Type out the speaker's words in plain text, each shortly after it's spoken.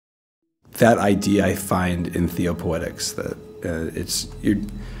that idea I find in Theopoetics, that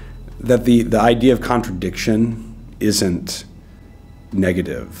the idea of contradiction isn't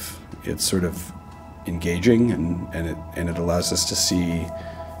negative. It's sort of engaging, and it allows us to see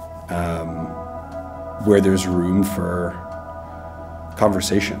where there's room for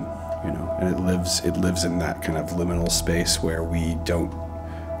conversation, you know, and it lives in that kind of liminal space where we don't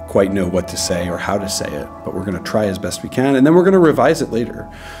quite know what to say or how to say it, but we're going to try as best we can, and then we're going to revise it later,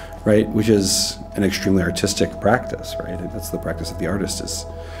 right? Which is an extremely artistic practice, right? And that's the practice of the artist, is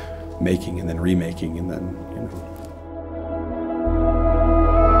making and then remaking and then, you know.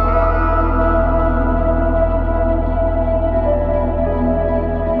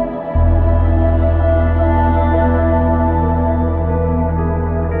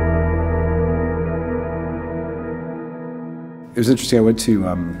 It was interesting. I went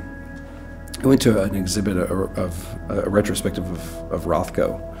to an exhibit of a retrospective of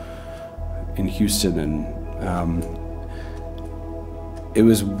Rothko in Houston, and it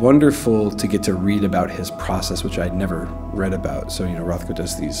was wonderful to get to read about his process, which I'd never read about. So, you know, Rothko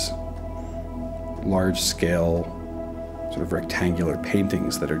does these large-scale, sort of rectangular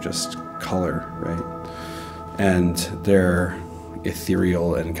paintings that are just color, right? And they're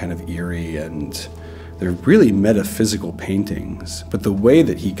ethereal and kind of eerie, and they're really metaphysical paintings, but the way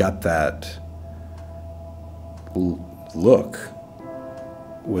that he got that look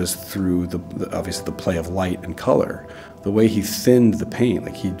was through obviously the play of light and color. The way he thinned the paint,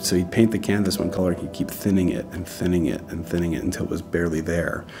 like he'd paint the canvas one color, and he'd keep thinning it and thinning it and thinning it until it was barely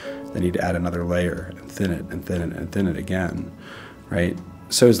there. Then he'd add another layer and thin it and thin it and thin it again, right?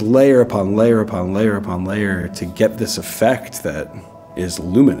 So it's layer upon layer upon layer upon layer to get this effect that is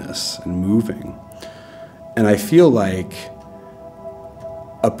luminous and moving. And I feel like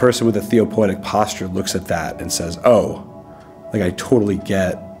a person with a theopoetic posture looks at that and says, oh, like I totally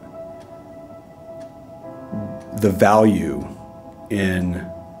get the value in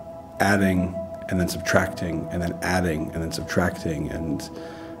adding and then subtracting and then adding and then subtracting, and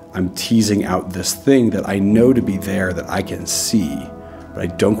I'm teasing out this thing that I know to be there, that I can see, but I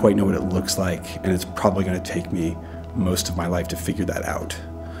don't quite know what it looks like, and it's probably going to take me most of my life to figure that out.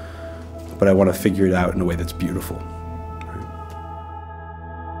 But I want to figure it out in a way that's beautiful.